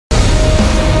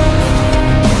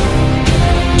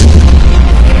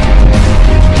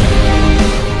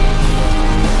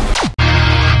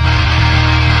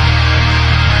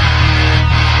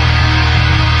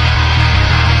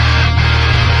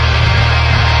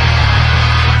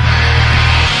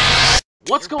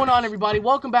What's going on, everybody?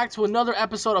 Welcome back to another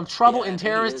episode of Trouble in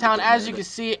Terrorist Town. As you can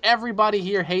see, everybody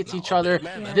here hates each other.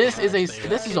 This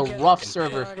is a rough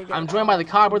server. I'm joined by the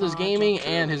UnrealStudioEnt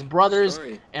and his brothers,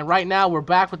 and right now we're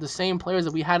back with the same players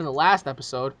that we had in the last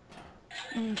episode.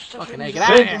 Fucking hey, get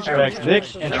out of here!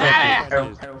 Nick and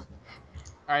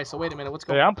Alright, so wait a minute, what's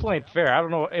going on? on? I'm playing fair. I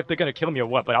don't know if they're gonna kill me or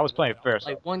what, but I was playing fair.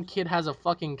 So. Like, one kid has a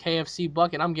fucking KFC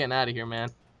bucket. I'm getting out of here, man.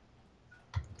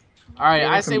 Alright,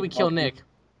 I say we kill Nick.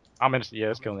 I'm innocent. Yeah,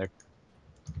 let's kill Nick.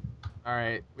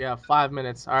 Alright, we have 5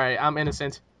 minutes. Alright, I'm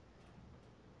innocent.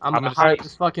 I'm innocent. behind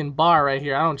this fucking bar right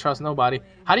here. I don't trust nobody.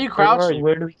 How do you crouch?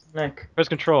 Where do we Nick? Press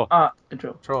control.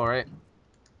 Control. Control, right?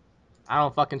 I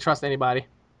don't fucking trust anybody.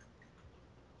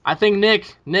 I think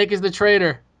Nick is the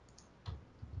traitor.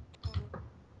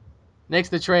 Nick's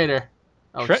the traitor.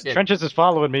 Oh, shit. Trenches is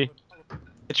following me.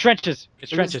 It's Trenches.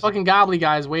 It's Trenches. This fucking gobbly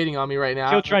guy's waiting on me right now.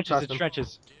 Kill Trenches. It's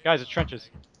Trenches. Guys, it's Trenches.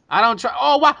 I don't trust.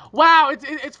 Oh, wow. Wow,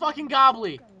 it's fucking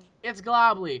gobbly. It's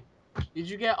gobbly. Did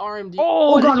you get RMD?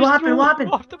 Oh God, what happened? What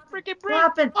happened? Off the freaking bridge. What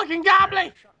happened? Fucking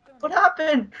gobbly. What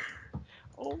happened?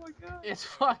 Oh my God. It's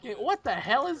fucking. What the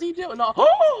hell is he doing? No.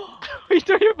 Oh! He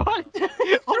threw your body. He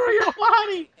threw your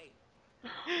body.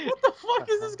 What the fuck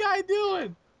is this guy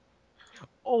doing?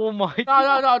 Oh my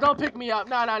God. No, don't pick me up.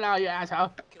 No, you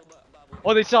asshole.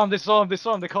 Oh, they saw him.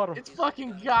 They caught him. It's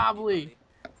fucking gobbly.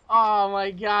 Oh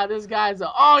my God, this guy's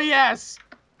a. Oh yes.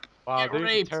 Wow, Get they're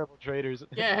raped. terrible traitors.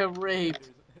 Get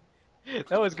raped.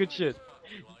 That was good shit.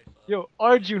 Yo,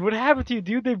 Arjun, what happened to you,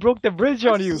 dude? They broke the bridge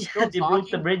on you. Yeah, they broke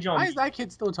the bridge on Why me. is that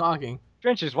kid still talking?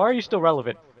 Trenches, why are you still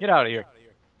relevant? Get out of here.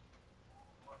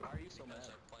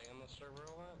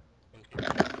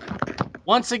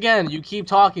 Once again, you keep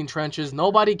talking, Trenches.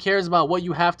 Nobody cares about what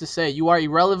you have to say. You are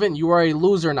irrelevant. You are a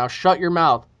loser. Now shut your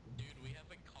mouth. Dude, we have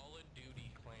a Call of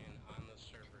Duty clan on the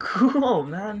server. Cool,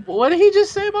 man. What did he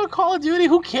just say about Call of Duty?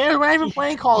 Who cares? We're not even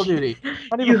playing Call of Duty.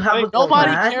 You have a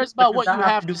Nobody clan? cares about what What does you that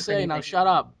have to to do with say. Now anything? shut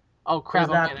up. Oh crap!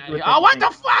 What does I'm that getting have out to of do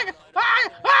here. with Oh what the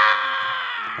fuck!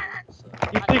 Ah!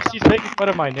 He thinks he's making fun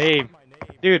of my name.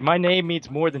 Dude, my name means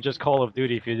more than just Call of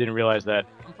Duty if you didn't realize that.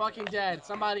 I'm fucking dead.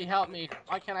 Somebody help me.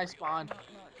 Why can't I spawn?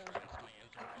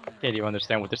 Can't even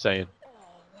understand what they're saying.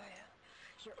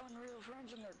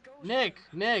 Nick,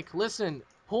 listen.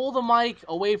 Pull the mic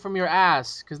away from your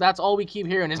ass, because that's all we keep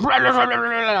hearing is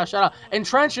shut up. And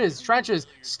Trenches,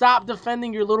 stop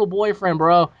defending your little boyfriend,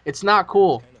 bro. It's not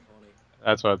cool.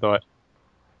 That's what I thought.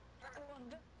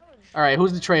 Alright,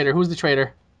 who's the traitor? Who's the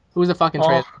fucking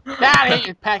traitor? Ah, I hate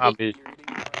you, I'll Packy. be.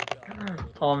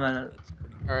 Oh man.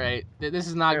 Alright, this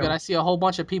is not good. I see a whole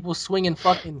bunch of people swinging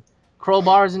fucking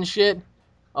crowbars and shit.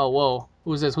 Oh, whoa.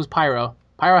 Who's this? Who's Pyro?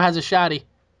 Pyro has a shotty.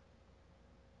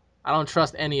 I don't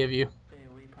trust any of you.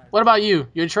 What about you?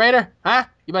 You're a traitor? Huh?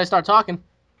 You better start talking.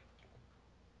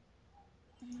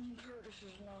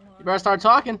 You better start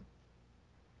talking.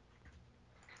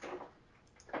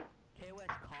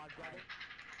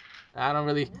 I don't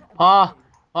really. Paul,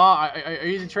 are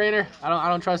you the traitor? I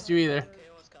don't trust you either.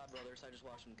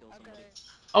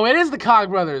 Oh, it is the Cog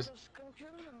brothers.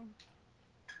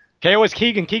 KO is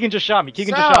Keegan. Keegan just shot me.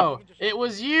 Keegan just shot me. It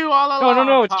was you all along.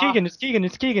 No, it's Paul. Keegan. It's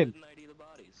Keegan.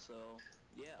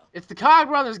 It's the Cog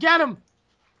brothers. Get him.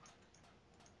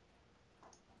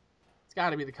 It's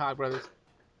got to be the Cog brothers.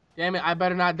 Damn it! I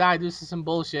better not die. This is some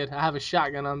bullshit. I have a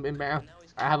shotgun. I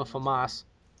have a FAMAS.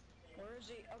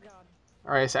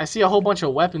 All right, so I see a whole bunch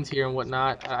of weapons here and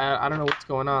whatnot. I don't know what's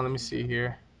going on. Let me see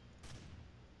here.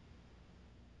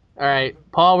 All right,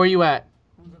 Paul, where you at?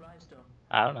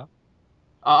 I don't know.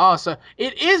 Oh, so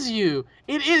it is you.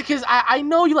 It is because I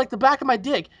know you like the back of my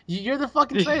dick. You're the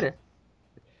fucking traitor.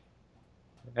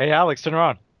 Hey, Alex, turn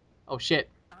around. Oh shit.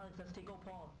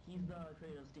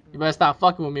 You better stop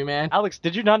fucking with me, man. Alex,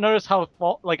 did you not notice how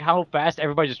fast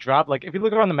everybody just dropped? Like, if you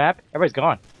look around the map, everybody's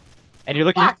gone. And you're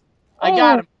looking... Fuck. I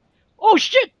got him. Oh,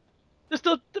 shit! There's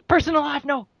still the person alive,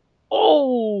 no!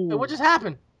 Oh! Wait, what just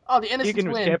happened? Oh, the innocents Keegan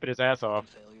was win. camping his ass off.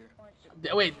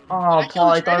 Wait. Oh, Paul,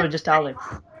 I thought it was just Alex.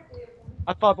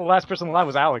 I thought the last person alive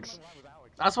was Alex.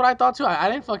 That's what I thought too. I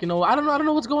didn't fucking know. I don't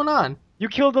know what's going on. You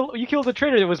killed the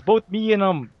traitor. It was both me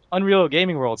and Unreal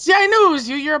Gaming World. See, I knew it was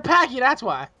you. You're a packy. That's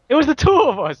why. It was the two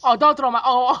of us. Oh, don't throw my.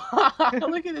 Oh,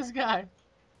 look at this guy.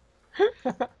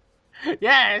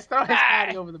 Yes, throw his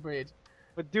patty over the bridge.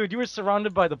 But dude, you were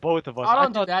surrounded by the both of us. Oh,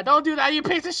 don't do that. Don't do that, you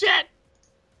piece of shit.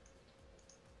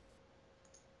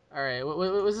 All right, what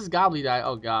was this gobbly guy?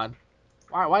 Oh God,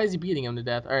 why is he beating him to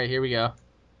death? All right, here we go.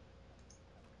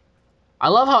 I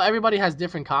love how everybody has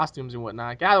different costumes and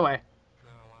whatnot. Get out of the way.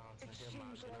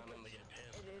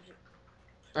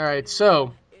 Alright,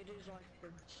 so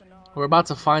we're about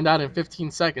to find out in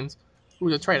 15 seconds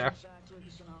who's a traitor.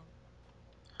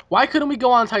 Why couldn't we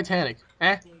go on Titanic?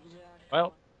 Eh?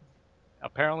 Well,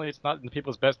 apparently it's not in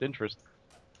people's best interest.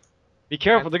 Be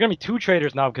careful, there are gonna be 2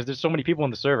 traders now because there's so many people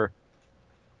in the server.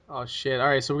 Oh shit! All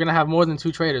right, so we're gonna have more than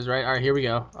 2 traders, right? All right, here we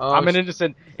go. Oh, I'm an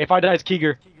innocent. If I die, it's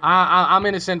Keeger. I'm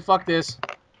innocent. Fuck this.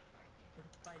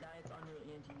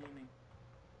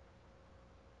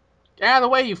 Get out of the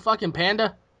way, you fucking panda.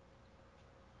 All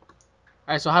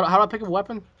right, so how do I pick up a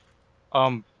weapon?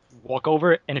 Walk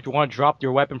over, and if you want to drop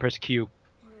your weapon, press Q.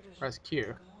 Press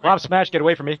Q. Rob Smash, get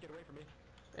away from me.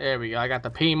 There we go. I got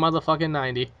the P motherfucking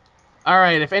 90. All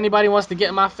right, if anybody wants to get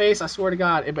in my face, I swear to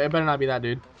God, it better not be that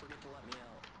dude.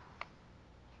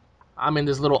 I'm in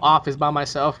this little office by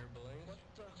myself.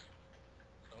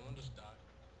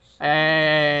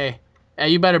 Hey,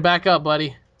 you better back up,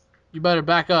 buddy. You better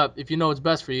back up if you know what's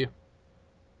best for you.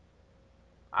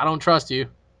 I don't trust you.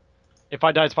 If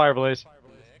I die, it's Fireblaze.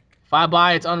 If I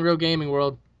buy, it's Unreal Gaming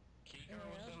World.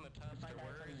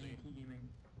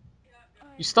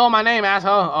 You stole my name,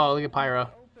 asshole. Oh, look at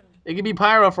Pyro. It could be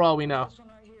Pyro for all we know.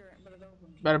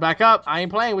 Better back up. I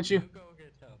ain't playing with you.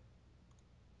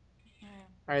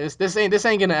 All right, this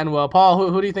ain't gonna end well. Paul,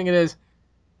 who do you think it is?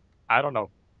 I don't know.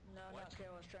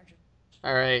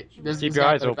 All right, this Keep this your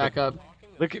guy eyes better open. back up.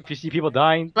 Look, if you see people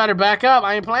dying, Better back up.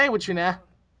 I ain't playing with you now.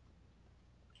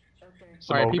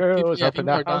 some All right, old people girls up in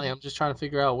are the house. dying. I'm just trying to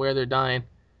figure out where they're dying.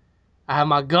 I have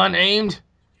my gun aimed,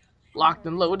 locked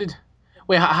and loaded.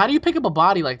 Wait, how do you pick up a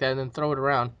body like that and then throw it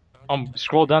around?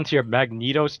 Scroll down to your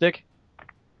Magneto stick.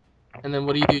 And then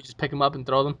what do? You just pick them up and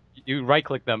throw them? You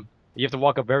right-click them. You have to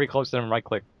walk up very close to them and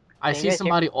right-click. I Can you see guys hear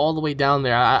somebody all the way down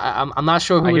there. I'm not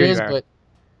sure I who it hear you, is, Aaron. but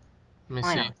let me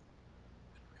Why see. not?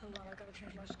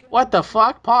 What the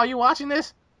fuck, Paul? You watching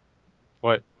this?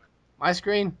 What? My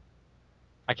screen?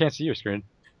 I can't see your screen.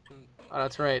 Oh,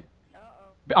 that's right.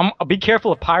 Be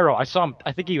careful of Pyro. I saw him.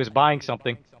 I think he was buying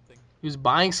something. He was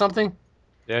buying something.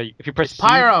 Yeah, if you press C.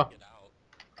 Pyro.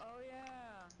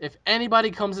 If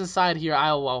anybody comes inside here,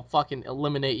 I'll fucking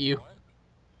eliminate you.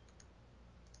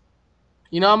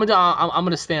 You know I'm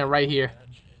gonna stand right here.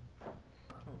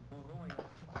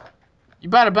 You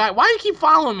better back. Why do you keep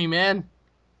following me, man?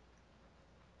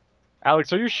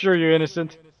 Alex, are you sure you're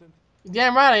innocent?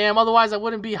 Damn right I am. Otherwise, I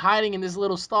wouldn't be hiding in this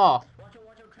little stall.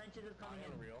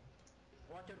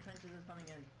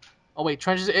 Oh wait,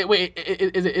 trenches. Wait,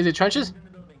 is it trenches?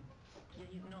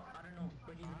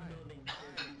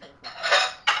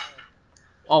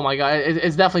 Oh my god,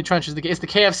 it's definitely trenches. It's the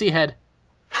KFC head.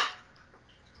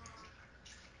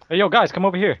 Hey, yo, guys, come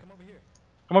over here.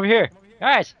 Come over here,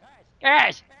 guys.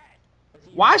 Guys.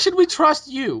 Why should we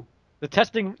trust you? The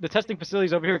testing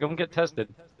facility's over here. Go and get tested.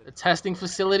 The testing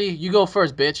facility? You go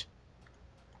first, bitch.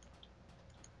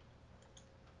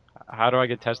 How do I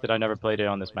get tested? I never played it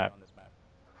on this map.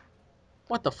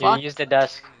 What the You fuck? use the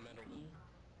desk.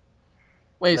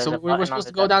 Wait, there's so a we're button supposed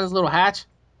on to the go down this little hatch?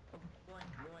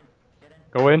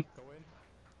 Go in.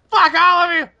 Fuck all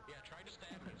of you!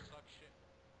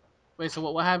 Wait, so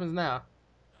what happens now?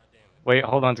 Wait,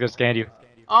 hold on. It's gonna scan you.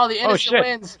 Oh, the Oh, innocent shit.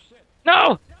 wins.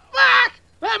 No! Fuck!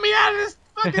 Let me out of this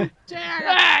fucking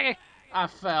chair! I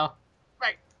fell.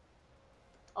 Right.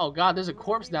 Oh god, there's a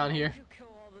corpse down here.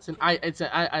 Wait,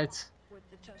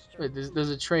 there's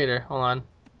a traitor. Hold on.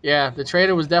 Yeah, the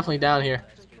traitor was definitely down here.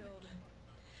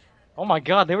 Oh my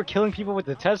god, they were killing people with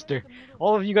the tester.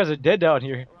 All of you guys are dead down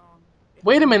here.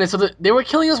 Wait a minute, so they were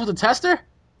killing us with a tester?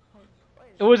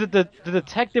 It was that the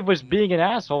detective was being an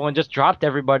asshole and just dropped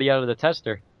everybody out of the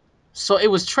tester. So it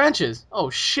was trenches.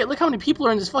 Oh shit, look how many people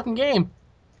are in this fucking game.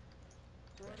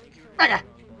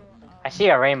 I see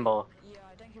a rainbow.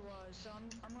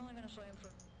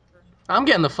 I'm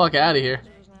getting the fuck out of here.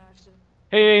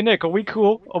 Hey, Nick, are we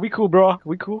cool? Are we cool, bro? Are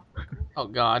we cool? Oh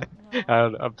god.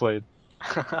 I'm playing.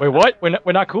 Wait, what?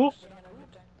 We're not cool?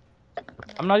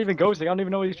 I'm not even ghosting. I don't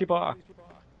even know who these people are.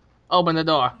 Open the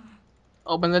door.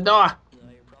 Open the door.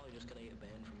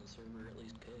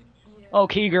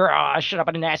 Okay, girl. Shut up.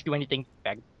 I didn't ask you anything.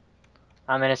 I'm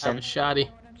I have a innocent. shotty.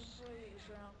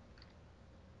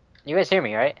 You guys hear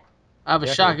me, right? I have a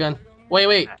Yeah. shotgun.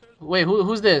 Wait.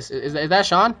 Who's this? Is that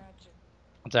Sean?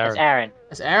 It's Aaron. It's Aaron.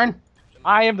 That's Aaron?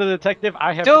 I am the detective.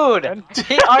 I have. Dude!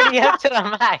 He already up to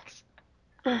the max!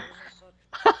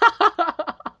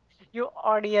 You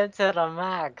already up to the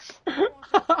max.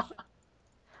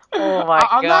 Oh my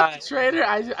I'm not god. the traitor.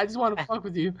 I just want to fuck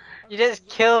with you. You just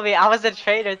killed me. I was a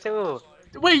traitor too.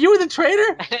 Wait, you were the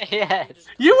traitor? Yes.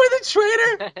 You were the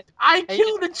traitor? I Hey,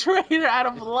 killed the traitor out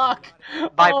of luck.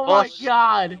 By Oh my bullshit.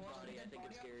 god.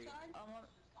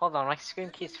 Hold on, my screen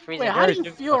keeps freezing. Wait, how do Gary,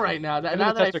 you feel right now? Get in Now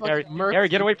the that I tester, Gary. fucking murked Gary,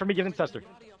 get you? away from me. Get in the tester.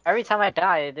 Every time I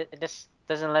die, it just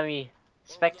doesn't let me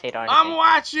spectate or I'm anything.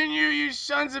 watching you, you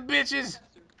sons of bitches.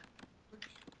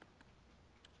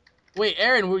 Wait,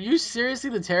 Aaron, were you seriously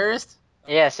the terrorist?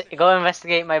 Yes, go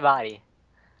investigate my body.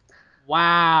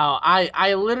 Wow,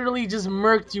 I literally just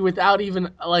murked you without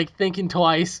even like thinking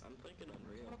twice.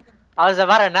 I was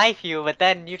about to knife you, but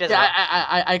then you just.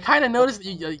 Yeah, I kind of noticed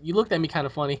that you looked at me kind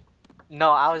of funny.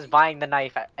 No, I was buying the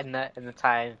knife in the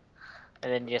time,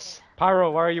 and then just.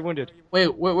 Pyro, why are you wounded? Wait,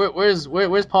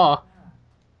 where's Paul?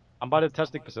 I'm by the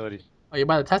testing facility. Oh, you're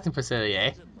by the testing facility,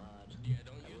 eh? Yeah,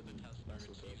 don't use the test nurse.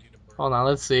 It's easy to break. Hold on,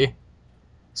 let's see.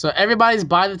 So everybody's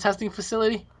by the testing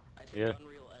facility? Yeah.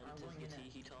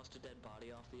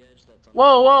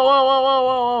 Whoa, whoa, whoa, whoa, whoa,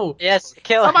 whoa, whoa! Yes,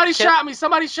 kill. Somebody kill, shot me!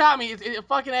 Somebody shot me! It's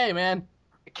fucking A, man.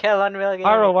 Kill Unreal Gaming.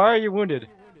 Pyro, why are you wounded?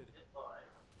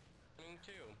 Me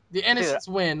too. The innocents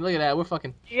win. Look at that. We're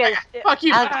fucking. You guys, Fuck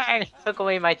you! I took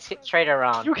away my trader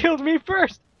round. You killed me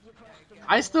first.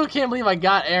 I still can't believe I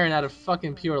got Aaron out of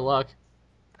fucking pure luck.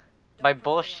 By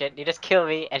bullshit, you just killed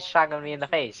me and shotgun me in the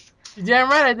face. You're damn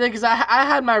right I did, because I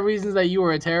had my reasons that you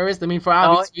were a terrorist. I mean, for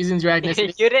obvious reasons, your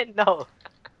ethnicity. You didn't know.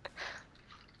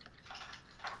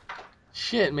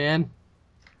 Shit, man.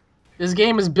 This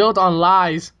game is built on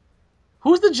lies.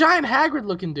 Who's the giant Hagrid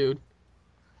looking dude?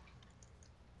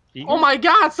 Oh my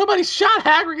god, somebody shot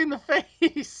Hagrid in the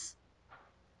face!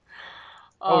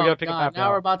 Oh, we gotta pick a map now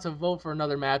now. we're about to vote for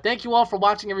another map. Thank you all for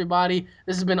watching, everybody.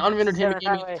 This has been Unreal Gaming,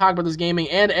 Talk About This Gaming,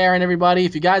 and Aaron, everybody.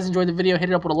 If you guys enjoyed the video, hit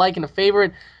it up with a like and a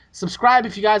favorite. Subscribe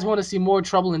if you guys want to see more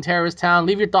Trouble in Terrorist Town.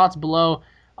 Leave your thoughts below.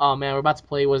 Oh man, we're about to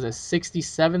play, what is it,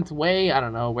 67th Way? I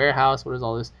don't know, Warehouse, what is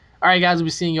all this? Alright guys, we'll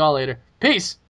be seeing you all later. Peace!